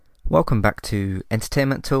Welcome back to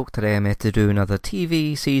Entertainment Talk. Today I'm here to do another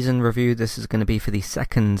TV season review. This is going to be for the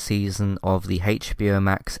second season of the HBO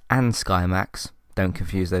Max and Sky Max, don't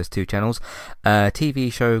confuse those two channels, TV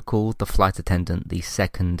show called The Flight Attendant, the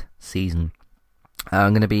second season.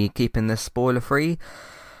 I'm going to be keeping this spoiler free.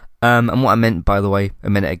 And what I meant, by the way, a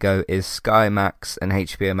minute ago is Sky Max and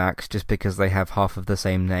HBO Max, just because they have half of the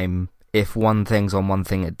same name. If one thing's on one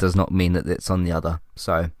thing, it does not mean that it's on the other.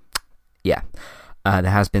 So, yeah. There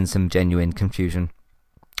has been some genuine confusion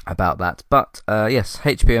about that. But, yes,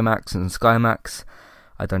 HBO Max and Sky Max.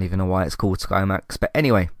 I don't even know why it's called Sky Max. But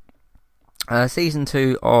anyway, Season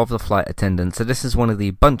 2 of The Flight Attendant. So this is one of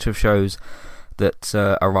the bunch of shows that's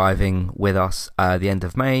arriving with us the end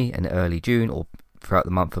of May and early June, or throughout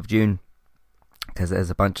the month of June, because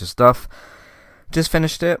there's a bunch of stuff. Just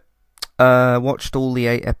finished it. Watched all the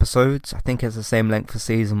 8 episodes. I think it's the same length for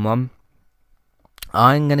Season 1.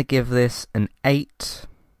 I'm going to give this an 8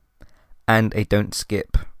 and a don't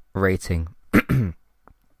skip rating.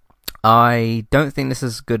 I don't think this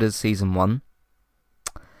is as good as Season 1.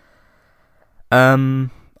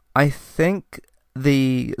 I think so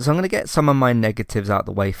I'm going to get some of my negatives out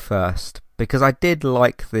the way first, because I did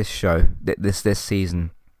like this show, this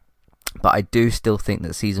season, but I do still think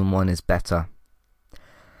that Season 1 is better.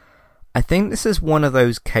 I think this is one of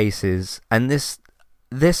those cases, and this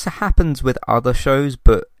happens with other shows,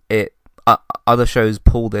 but other shows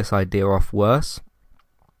pull this idea off worse,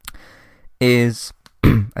 is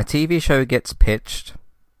a TV show gets pitched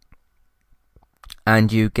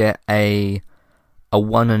and you get a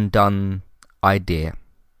one and done idea.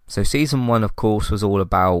 So Season 1, of course, was all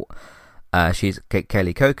about she's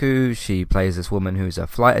Kaley Cuoco. She plays this woman who's a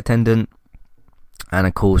flight attendant, and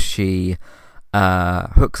of course she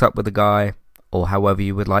hooks up with a guy, or however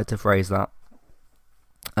you would like to phrase that,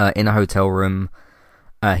 in a hotel room.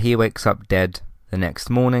 He wakes up dead the next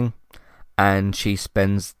morning, and she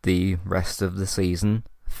spends the rest of the season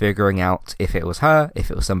figuring out if it was her, if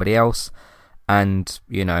it was somebody else, and,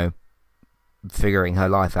 you know, figuring her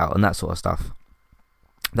life out and that sort of stuff.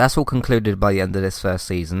 That's all concluded by the end of this first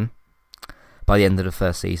season. By the end of the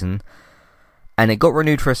first season. And it got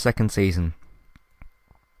renewed for a second season.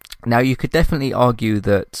 Now, you could definitely argue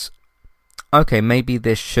that, okay, maybe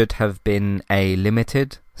this should have been a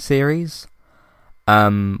limited series,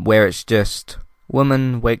 where it's just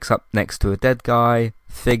woman wakes up next to a dead guy,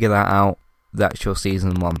 figure that out, that's your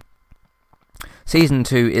Season 1. Season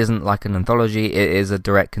 2 isn't like an anthology, it is a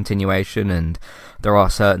direct continuation, and there are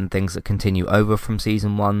certain things that continue over from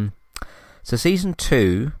Season 1. So Season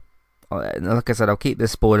 2, like I said, I'll keep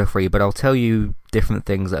this spoiler free, but I'll tell you different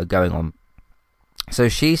things that are going on. So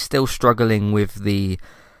she's still struggling with the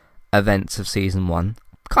events of Season 1.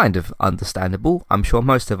 Kind of understandable. I'm sure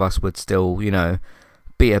most of us would still, you know,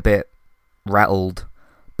 be a bit rattled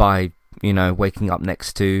by, you know, waking up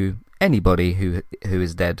next to anybody who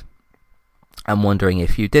is dead and wondering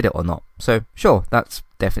if you did it or not. So, sure, that's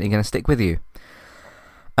definitely going to stick with you.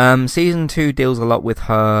 Season 2 deals a lot with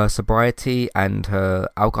her sobriety and her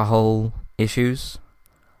alcohol issues.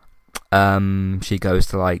 She goes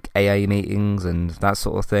to, like, AA meetings and that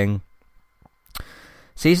sort of thing.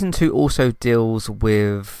 Season 2 also deals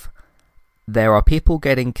with, there are people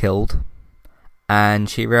getting killed, and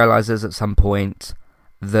she realises at some point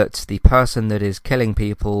that the person that is killing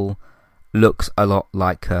people looks a lot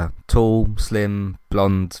like her. Tall, slim,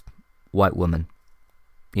 blonde, white woman.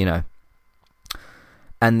 You know.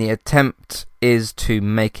 And the attempt is to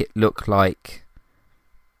make it look like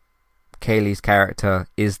Kaley's character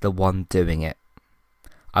is the one doing it.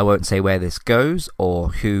 I won't say where this goes or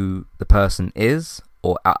who the person is,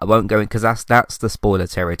 or I won't go in, because that's the spoiler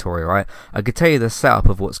territory, right? I could tell you the setup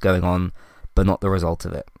of what's going on, but not the result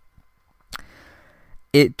of it.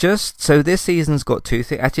 So this season's got two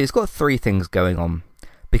things. Actually, it's got 3 things going on,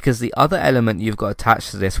 because the other element you've got attached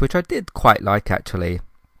to this, which I did quite like actually,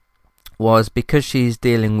 was because she's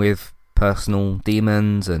dealing with personal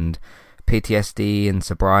demons and PTSD and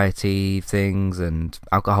sobriety things and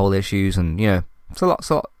alcohol issues, and, you know, it's a lot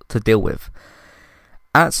to deal with.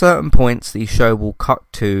 At certain points, the show will cut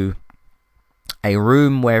to a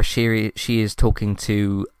room where she is talking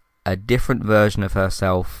to a different version of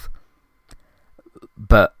herself,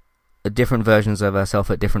 but different versions of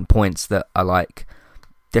herself at different points that are like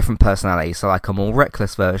different personalities. So like a more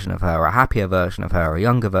reckless version of her, a happier version of her, a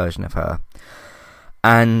younger version of her.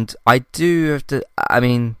 And I do have to, I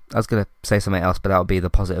mean, I was going to say something else, but that'll be the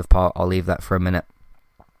positive part. I'll leave that for a minute.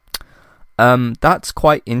 That's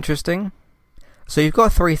quite interesting. So you've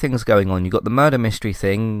got 3 things going on. You've got the murder mystery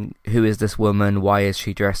thing. Who is this woman? Why is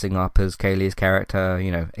she dressing up as Kaley's character?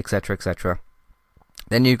 You know, etc., etc.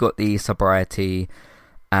 Then you've got the sobriety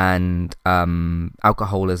and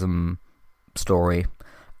alcoholism story.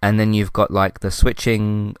 And then you've got like the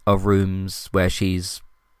switching of rooms where she's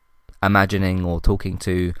imagining or talking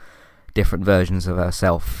to different versions of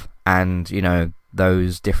herself, and you know,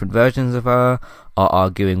 those different versions of her are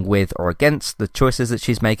arguing with or against the choices that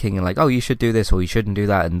she's making, and like, oh, you should do this or you shouldn't do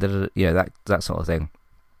that, and you know, that sort of thing.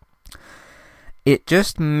 It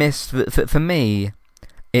just missed, for me,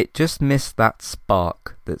 it just missed that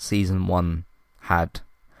spark that season 1 had.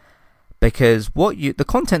 Because the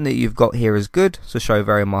content that you've got here is good. It's a show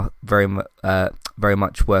very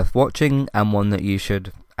much worth watching, and one that you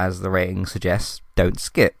should, as the rating suggests, don't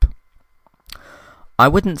skip. I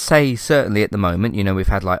wouldn't say, certainly at the moment, you know, we've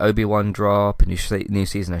had like Obi-Wan drop, a new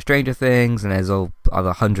season of Stranger Things, and there's all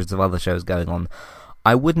other hundreds of other shows going on.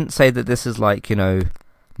 I wouldn't say that this is like, you know,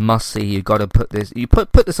 must see. You got to put this. You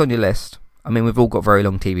put this on your list. I mean, we've all got very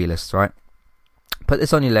long TV lists, right? Put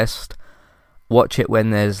this on your list. Watch it when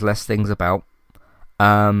there's less things about.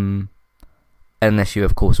 Unless you,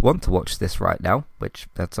 of course, want to watch this right now, which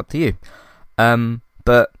that's up to you.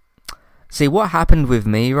 But see, what happened with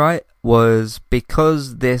me, right, was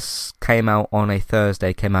because this came out on a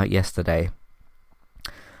Thursday, came out yesterday,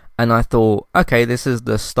 and I thought, okay, this is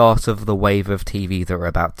the start of the wave of TV that we're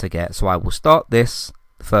about to get, so I will start this,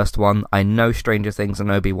 the first one. I know Stranger Things and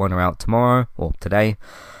Obi-Wan are out tomorrow, or today,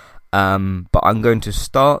 but I'm going to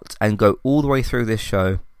start and go all the way through this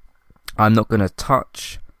show. I'm not going to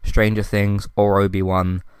touch Stranger Things or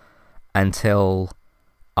Obi-Wan until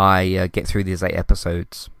I get through these 8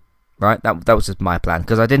 episodes. Right, that was just my plan,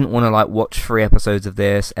 because I didn't want to like watch 3 episodes of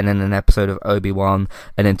this and then an episode of Obi-Wan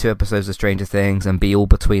and then 2 episodes of Stranger Things and be all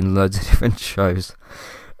between loads of different shows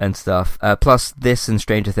and stuff. Plus, this and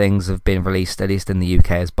Stranger Things have been released, at least in the UK,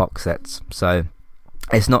 as box sets. So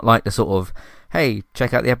it's not like the sort of, hey,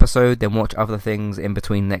 check out the episode, then watch other things in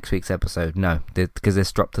between next week's episode. No, because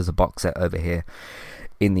this dropped as a box set over here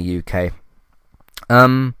in the UK.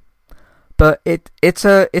 But it's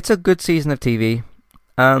a good season of TV.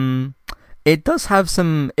 It does have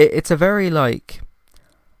some. It's a very like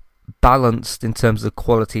balanced in terms of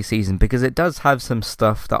quality season, because it does have some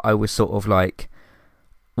stuff that I was sort of like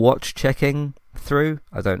watch checking through.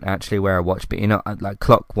 I don't actually wear a watch, but you know, like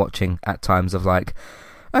clock watching at times of like,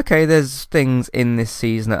 okay, there's things in this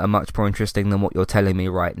season that are much more interesting than what you're telling me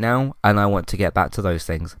right now, and I want to get back to those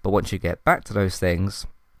things. But once you get back to those things,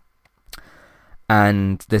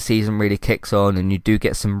 and the season really kicks on, and you do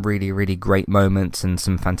get some really, really great moments and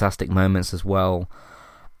some fantastic moments as well,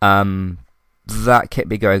 that kept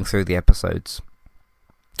me going through the episodes.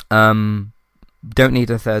 Don't need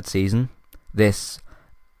a 3rd season. This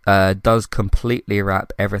does completely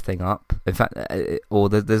wrap everything up. In fact,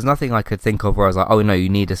 there's nothing I could think of where I was like, oh no, you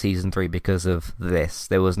need a season 3 because of this.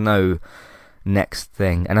 There was no next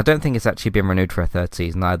thing. And I don't think it's actually been renewed for a 3rd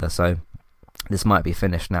season either, so this might be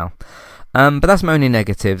finished now. But that's my only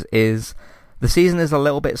negatives, is the season is a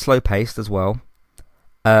little bit slow-paced as well,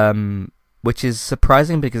 which is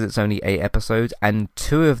surprising because it's only 8 episodes, and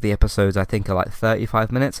 2 of the episodes I think are like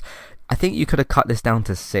 35 minutes. I think you could have cut this down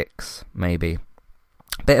to 6, maybe.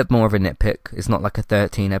 Bit of more of a nitpick. It's not like a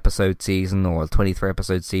 13-episode season or a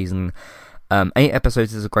 23-episode season. 8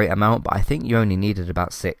 episodes is a great amount, but I think you only needed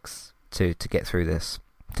about 6 to get through this,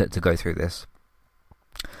 to go through this.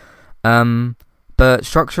 But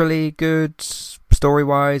structurally good,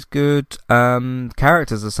 story-wise good.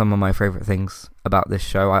 Characters are some of my favourite things about this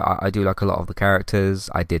show. I do like a lot of the characters.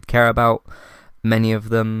 I did care about many of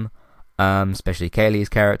them, especially Kaylee's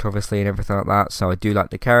character, obviously, and everything like that. So I do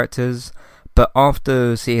like the characters. But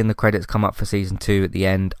after seeing the credits come up for season 2 at the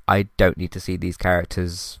end, I don't need to see these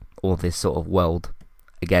characters or this sort of world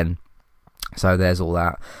again. So there's all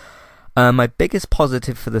that. My biggest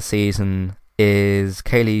positive for the season is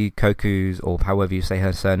Kaley Cuoco's, or however you say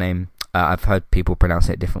her surname. I've heard people pronounce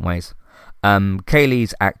it different ways.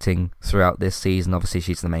 Kaylee's acting throughout this season. Obviously,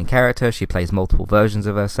 she's the main character. She plays multiple versions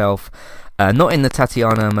of herself. Not in the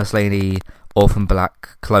Tatiana Maslany Orphan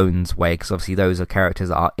Black clones way, because obviously those are characters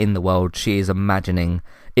that are in the world. She is imagining,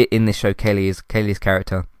 in this show, Kaylee's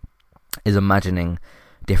character is imagining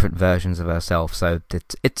different versions of herself. So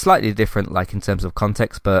it's slightly different, like in terms of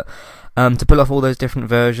context, but to pull off all those different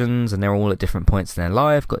versions, and they're all at different points in their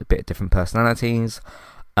life, got a bit of different personalities.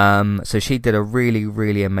 So she did a really,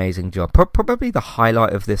 really amazing job. Probably the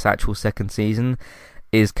highlight of this actual 2nd season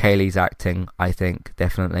is Kaylee's acting, I think,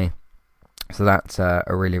 definitely. So that's a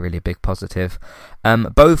really, really big positive.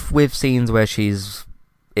 Both with scenes where she's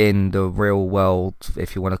in the real world,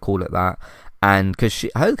 if you want to call it that, and because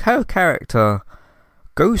her character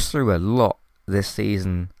goes through a lot this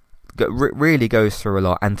season, really goes through a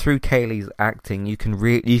lot, and through Kaylee's acting, you can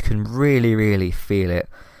really feel it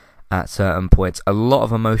at certain points. A lot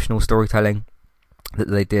of emotional storytelling that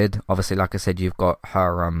they did. Obviously, like I said, you've got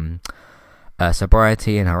her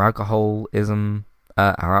sobriety and her alcoholism,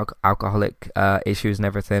 her alcoholic issues and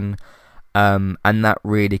everything, and that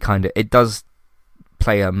really it does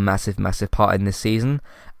play a massive part in this season.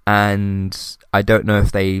 And I don't know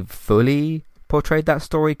if they fully portrayed that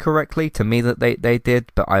story correctly. To me, that they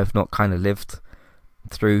did, but I've not kind of lived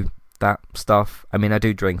through that stuff. I mean, I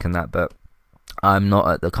do drink and that, but I'm not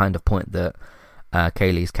at the kind of point that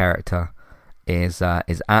Kaylee's character is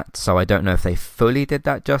at. So I don't know if they fully did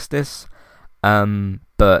that justice.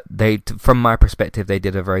 But from my perspective, they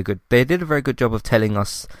did a very good job of telling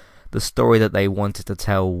us the story that they wanted to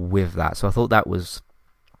tell with that. So I thought that was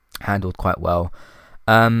handled quite well.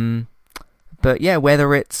 But yeah,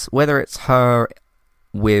 whether it's her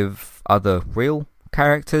with other real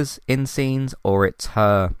characters in scenes, or it's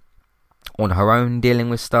her on her own dealing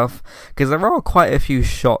with stuff, because there are quite a few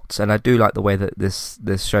shots, and I do like the way that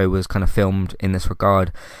this show was kind of filmed in this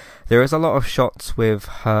regard. There is a lot of shots with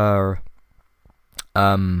her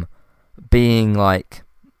being like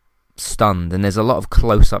stunned, and there's a lot of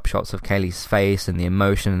close-up shots of Kaylee's face and the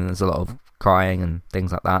emotion, and there's a lot of crying and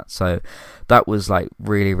things like that. So that was like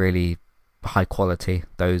really high quality,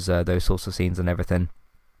 those sorts of scenes and everything.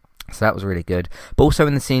 So that was really good. But also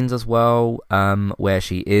in the scenes as well, where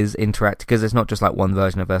she is interacting, because it's not just like one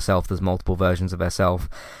version of herself, there's multiple versions of herself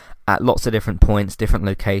at lots of different points, different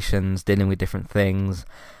locations, dealing with different things,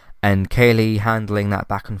 and Kaylee handling that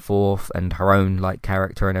back and forth and her own like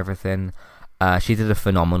character and everything. She did a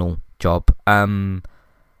phenomenal job.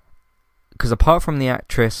 Because apart from the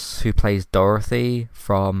actress who plays Dorothy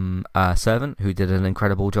from Servant, who did an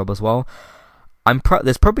incredible job as well,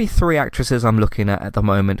 there's probably 3 actresses I'm looking at the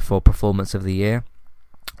moment for Performance of the Year.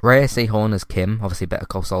 Rhea Seehorn as Kim. Obviously, Better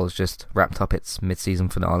Call Saul has just wrapped up its mid-season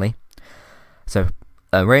finale. So,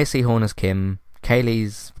 Rhea Seehorn as Kim,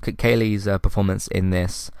 Kaylee's performance in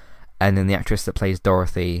this, and then the actress that plays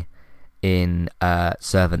Dorothy in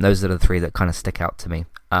Servant. Those are the 3 that kind of stick out to me.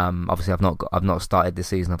 Obviously, I've not started this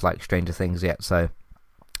season of like Stranger Things yet, so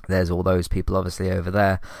there's all those people obviously over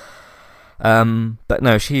there. But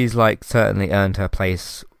no, she's like certainly earned her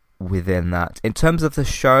place within that. In terms of the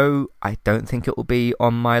show, I don't think it will be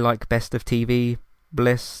on my like best of TV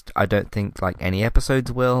list. I don't think like any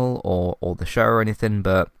episodes will, or the show or anything,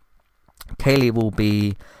 but Kaylee will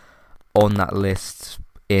be on that list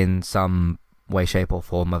in some way, shape or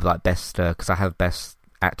form of like best, because I have best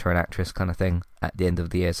actor and actress kind of thing at the end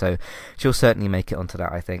of the year, so she'll certainly make it onto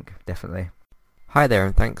that, I think, definitely. Hi there,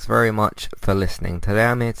 and thanks very much for listening. Today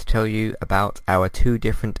I'm here to tell you about our 2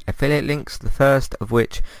 different affiliate links, the first of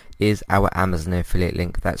which is our Amazon affiliate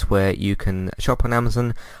link. That's where you can shop on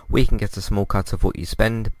Amazon. We can get a small cut of what you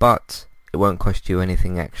spend, but it won't cost you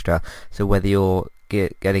anything extra. So whether you're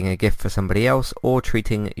getting a gift for somebody else or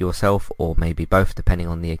treating yourself, or maybe both depending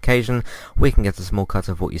on the occasion, we can get a small cut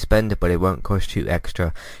of what you spend, but it won't cost you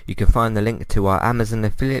extra. You can find the link to our Amazon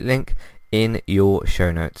affiliate link in your show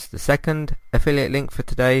notes. The second affiliate link for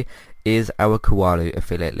today is our Kualu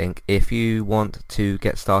affiliate link. If you want to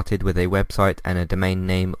get started with a website and a domain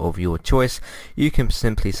name of your choice, you can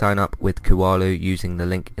simply sign up with Kualu using the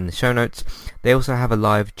link in the show notes. They also have a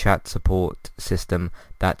live chat support system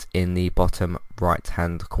that's in the bottom right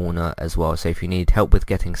hand corner as well. So if you need help with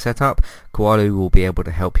getting set up, Kualu will be able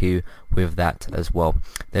to help you with that as well.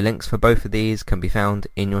 The links for both of these can be found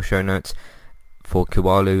in your show notes for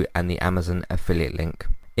Kualu and the Amazon affiliate link.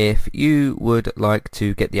 If you would like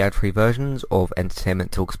to get the ad-free versions of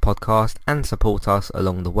Entertainment Talks podcast and support us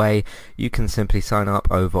along the way, you can simply sign up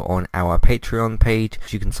over on our Patreon page.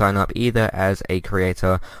 You can sign up either as a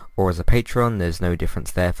creator or as a patron. There's no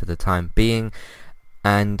difference there for the time being,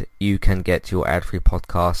 and you can get your ad-free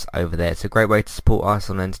podcasts over there. It's a great way to support us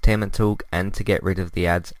on Entertainment Talk and to get rid of the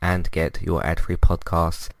ads and get your ad-free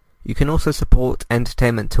podcasts. You can also support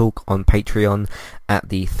Entertainment Talk on Patreon at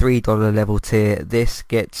the $3 level tier. This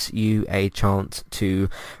gets you a chance to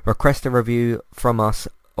request a review from us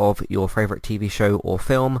of your favourite TV show or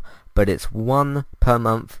film, but it's 1 per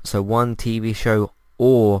month, so 1 TV show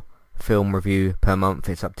or film review per month.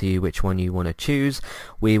 It's up to you which one you want to choose.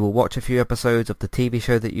 We will watch a few episodes of the TV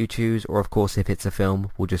show that you choose, or of course if it's a film,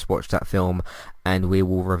 we'll just watch that film and we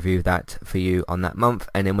will review that for you on that month.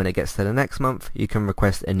 And then when it gets to the next month, you can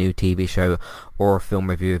request a new TV show or a film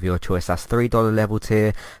review of your choice. That's $3 level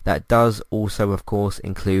tier. That does also of course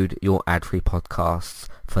include your ad-free podcasts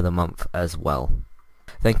for the month as well.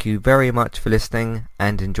 Thank you very much for listening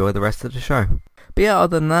and enjoy the rest of the show. But yeah,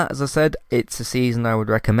 other than that, as I said, it's a season I would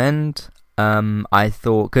recommend. I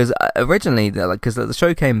thought, because originally, because the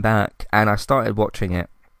show came back and I started watching it,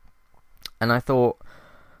 and I thought,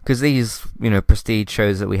 because these, prestige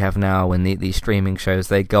shows that we have now and these streaming shows,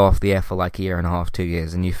 they go off the air for like a year and a half, 2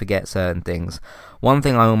 years, and you forget certain things. One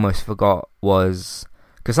thing I almost forgot was,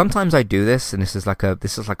 because sometimes I do this, and this is like a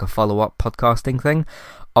follow-up podcasting thing.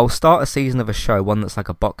 I'll start a season of a show, one that's like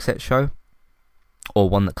a box set show, or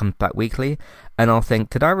one that comes back weekly, and I'll think,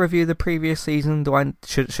 did I review the previous season?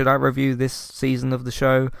 Should I review this season of the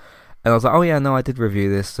show? And I was like, oh yeah, no, I did review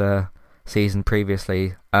this season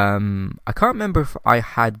previously. I can't remember if I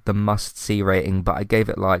had the must-see rating, but I gave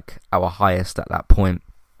it like our highest at that point.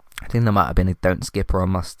 I think there might have been a don't skip or a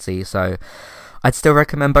must-see, so I'd still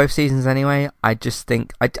recommend both seasons anyway. I just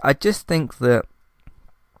think that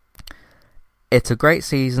it's a great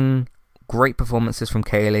season, great performances from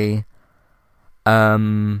Kaylee.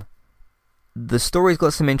 The story's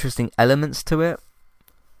got some interesting elements to it.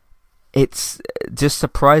 It's just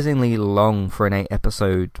surprisingly long for an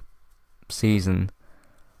 8-episode season.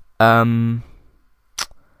 But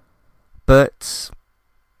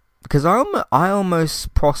because I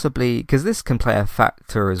almost possibly, because this can play a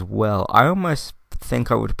factor as well, I almost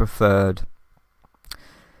think I would have preferred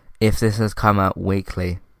if this has come out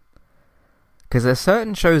weekly. Because there's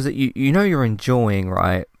certain shows that you're enjoying,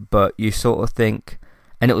 right? But you sort of think,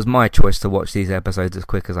 and it was my choice to watch these episodes as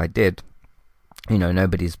quick as I did.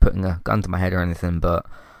 Nobody's putting a gun to my head or anything, but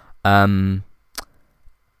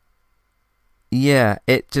yeah,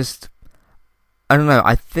 it just, I don't know.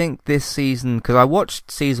 I think this season, because I watched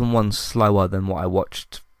season 1 slower than what I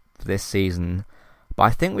watched this season, but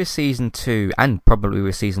I think with season 2 and probably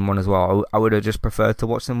with season 1 as well, I would have just preferred to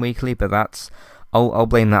watch them weekly. But I'll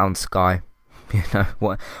blame that on Sky.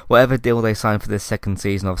 Whatever deal they signed for this second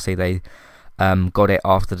season, obviously they got it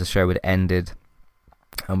after the show had ended,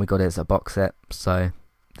 and we got it as a box set, so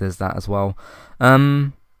there's that as well.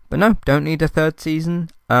 But no, don't need a third season.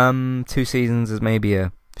 2 seasons is maybe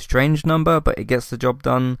a strange number, but it gets the job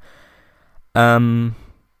done.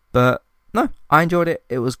 But no, I enjoyed it.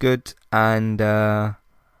 It was good, and I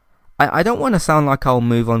don't want to sound like I'll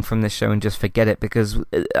move on from this show and just forget it, because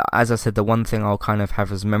as I said, the one thing I'll kind of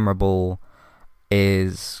have as memorable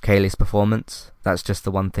is Kaylee's performance. That's just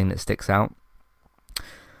the one thing that sticks out.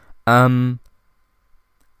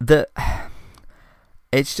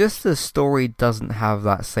 It's just the story doesn't have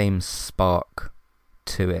that same spark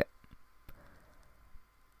to it.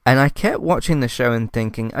 And I kept watching the show and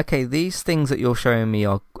thinking, okay, these things that you're showing me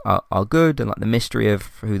are good, and like the mystery of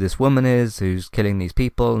who this woman is, who's killing these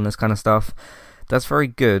people and this kind of stuff, that's very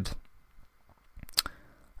good.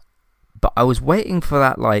 But I was waiting for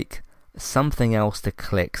that, like, something else to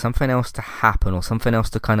click, something else to happen, or something else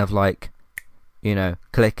to kind of like,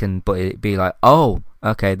 click and be like, oh,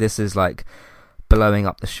 okay, this is like blowing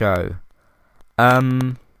up the show.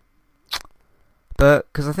 But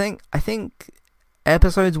because I think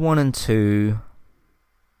episodes 1 and 2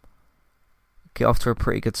 get off to a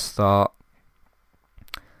pretty good start.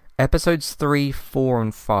 Episodes 3, 4,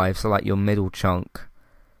 and 5, so like your middle chunk,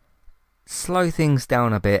 slow things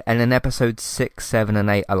down a bit, and then episodes 6, 7, and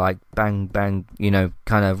 8 are like bang, bang,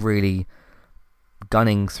 kind of really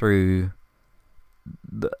gunning through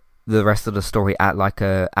the rest of the story at like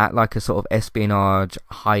a sort of espionage,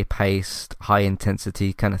 high-paced,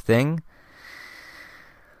 high-intensity kind of thing.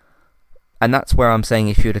 And that's where I'm saying,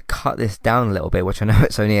 if you were to cut this down a little bit, which I know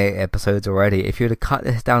it's only 8 episodes already, if you were to cut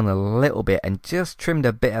this down a little bit and just trimmed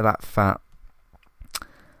a bit of that fat,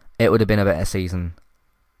 it would have been a better season.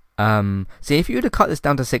 See, if you were to cut this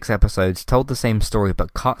down to 6 episodes, told the same story,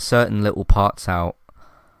 but cut certain little parts out,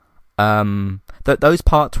 those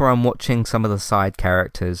parts where I'm watching some of the side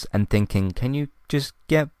characters and thinking, can you just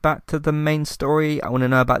get back to the main story? I want to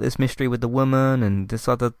know about this mystery with the woman and this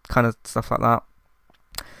other kind of stuff like that.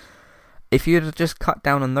 If you'd have just cut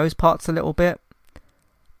down on those parts a little bit,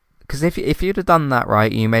 because if you'd have done that right,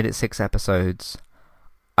 you made it 6 episodes,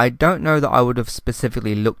 I don't know that I would have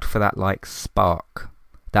specifically looked for that like spark,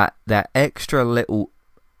 that extra little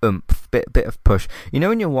oomph, bit of push.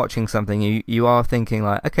 When you're watching something, you are thinking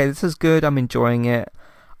like, okay, this is good, I'm enjoying it,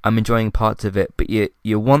 I'm enjoying parts of it, but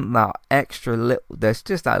you want that extra little, there's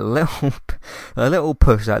just that little a little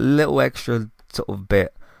push, that little extra sort of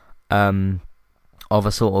bit of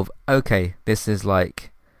a sort of, okay, this is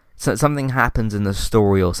like, so something happens in the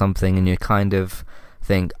story or something, and you kind of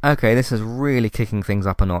think, okay, this is really kicking things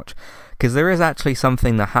up a notch. Because there is actually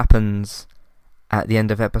something that happens at the end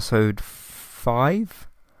of episode 5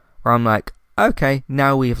 where I'm like, okay,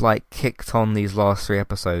 now we've like kicked on these last 3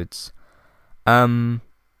 episodes. So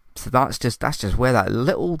that's just where that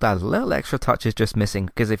little extra touch is just missing.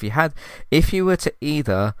 Because if you were to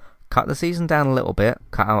either cut the season down a little bit,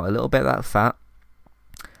 cut out a little bit of that fat,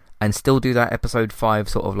 and still do that episode 5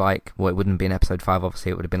 sort of like, well, it wouldn't be an episode 5,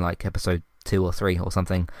 obviously, it would have been like episode 2 or 3 or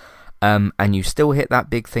something, and you still hit that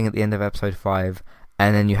big thing at the end of episode 5,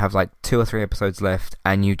 and then you have like 2 or 3 episodes left,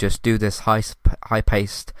 and you just do this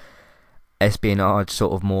high-paced espionage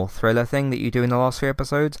sort of more thriller thing that you do in the last 3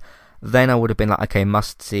 episodes, then I would have been like, okay,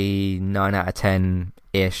 must see 9 out of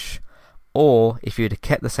 10-ish. Or if you'd have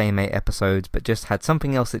kept the same 8 episodes but just had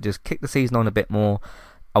something else that just kicked the season on a bit more,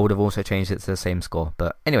 I would have also changed it to the same score.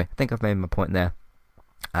 But anyway, I think I've made my point there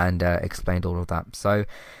and explained all of that. So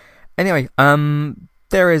anyway,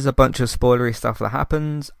 there is a bunch of spoilery stuff that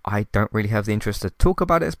happens. I don't really have the interest to talk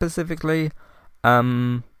about it specifically,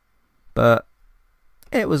 but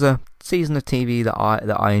it was a season of TV that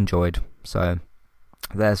I enjoyed. So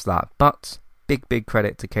there's that. But big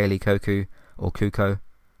credit to Kaley Kocu, or Kocu,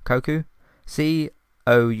 Couco, I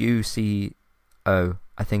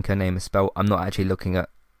think her name is spelled. I'm not actually looking at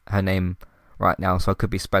her name right now, so I could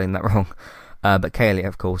be spelling that wrong. But Kaley,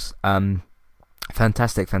 of course,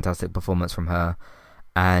 fantastic performance from her,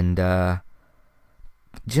 and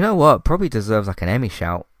do you know what? Probably deserves like an Emmy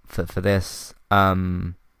shout for this.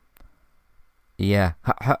 Yeah,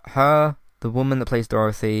 her, the woman that plays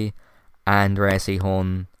Dorothy, and Rhea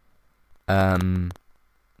Seehorn,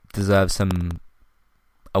 deserve some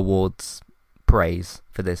awards praise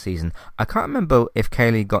for this season. I can't remember if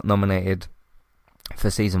Kaley got nominated for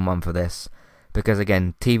season 1 for this, because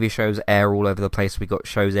again, TV shows air all over the place. We got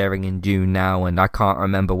shows airing in June now, and I can't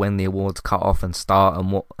remember when the awards cut off and start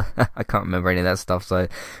and what. I can't remember any of that stuff, so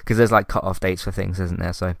because there's like cut off dates for things, isn't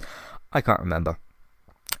there? So I can't remember.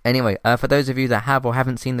 Anyway, for those of you that have or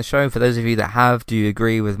haven't seen the show, for those of you that have, do you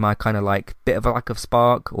agree with my kind of like bit of a lack of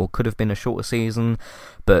spark, or could have been a shorter season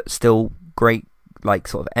but still great like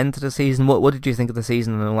sort of end to the season? What did you think of the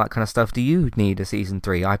season and all that kind of stuff? Do you need a season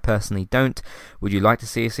 3? I personally don't. Would you like to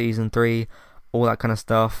see a season 3? All that kind of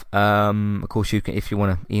stuff. Of course, you can, if you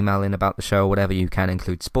want to email in about the show or whatever, you can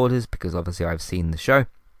include spoilers, because obviously I've seen the show.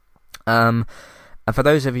 And for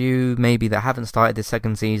those of you maybe that haven't started the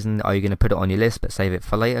second season, are you going to put it on your list but save it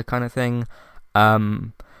for later kind of thing?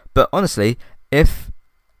 But honestly, if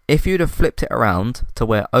you'd have flipped it around to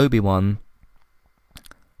where Obi-Wan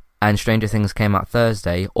and Stranger Things came out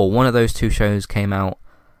Thursday, or one of those two shows came out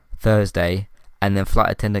Thursday and then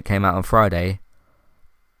Flight Attendant came out on Friday,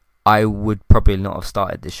 I would probably not have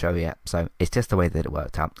started this show yet. So it's just the way that it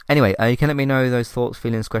worked out. Anyway, you can let me know those thoughts,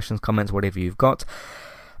 feelings, questions, comments, whatever you've got.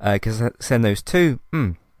 Send those to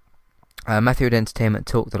Matthew at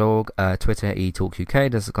entertainmenttalk.org, Twitter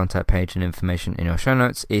eTalkUK. There's a contact page and information in your show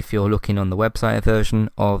notes. If you're looking on the website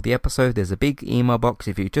version of the episode, there's a big email box.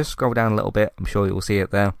 If you just scroll down a little bit, I'm sure you'll see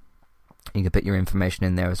it there. You can put your information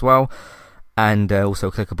in there as well, and also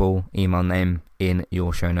a clickable email name in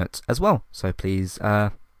your show notes as well. So please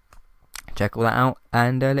check all that out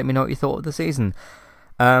and let me know what you thought of the season.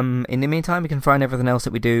 In the meantime, you can find everything else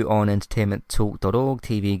that we do on entertainmenttalk.org,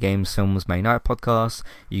 TV, games, films, May Night podcasts.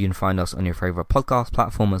 You can find us on your favourite podcast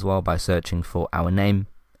platform as well by searching for our name,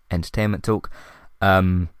 Entertainment Talk.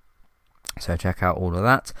 So check out all of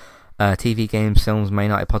that. TV, games, films, May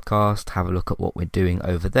Night podcast. Have a look at what we're doing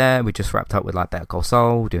over there. We just wrapped up with like Better Call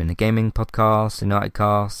Saul, doing the gaming podcast, United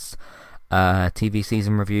Casts, TV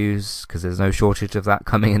season reviews, because there's no shortage of that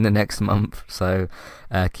coming in the next month. So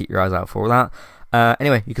keep your eyes out for all that.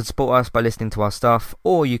 Anyway, you can support us by listening to our stuff,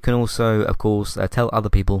 or you can also, of course, tell other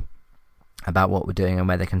people about what we're doing and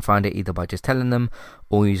where they can find it, either by just telling them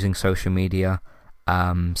or using social media.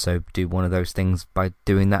 So do one of those things by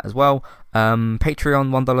doing that as well. Patreon,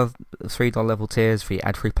 $1, $3 level tiers for your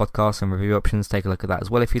ad-free podcasts and review options. Take a look at that as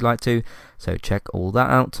well if you'd like to. So check all that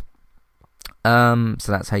out.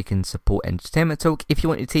 So that's how you can support Entertainment Talk. If you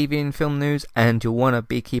want your TV and film news, and you'll want to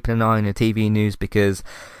be keeping an eye on your TV news, because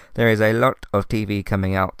there is a lot of TV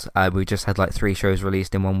coming out. We just had like 3 shows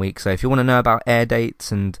released in 1 week. So if you want to know about air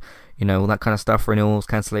dates and, you know, all that kind of stuff, renewals,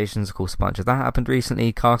 cancellations, of course a bunch of that happened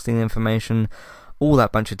recently, casting information, all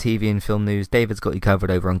that bunch of TV and film news, David's got you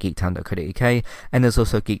covered over on geektown.co.uk. And there's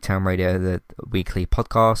also Geektown Radio, the weekly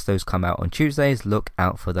podcast. Those come out on Tuesdays. Look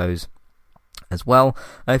out for those as well.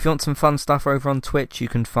 If you want some fun stuff over on Twitch, you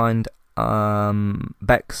can find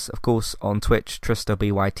Bex, of course, on Twitch, Trista,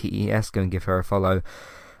 BYTES. Go and give her a follow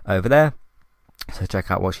over there. So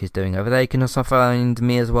check out what she's doing over there. You can also find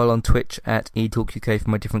me as well on Twitch at eTalkUK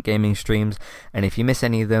for my different gaming streams. And if you miss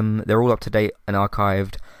any of them, they're all up to date and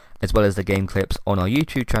archived, as well as the game clips on our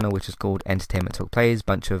YouTube channel, which is called Entertainment Talk Plays.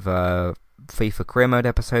 Bunch of FIFA Career Mode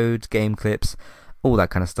episodes, game clips, all that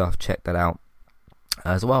kind of stuff. Check that out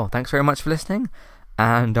as well. Thanks very much for listening,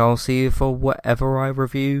 and I'll see you for whatever I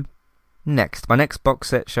review My next box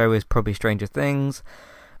set show is probably Stranger Things.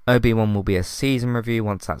 Obi-Wan will be a season review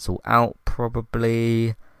once that's all out,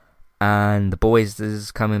 probably. And The Boys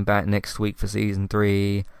is coming back next week for season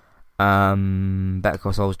 3. Better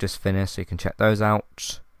Call Saul's just finished, so you can check those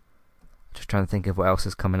out. Just trying to think of what else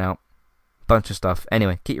is coming out. Bunch of stuff.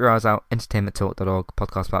 Anyway, keep your eyes out. entertainmenttalk.org,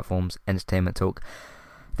 podcast platforms, Entertainment Talk.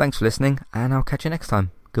 Thanks for listening, and I'll catch you next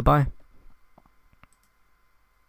time. Goodbye.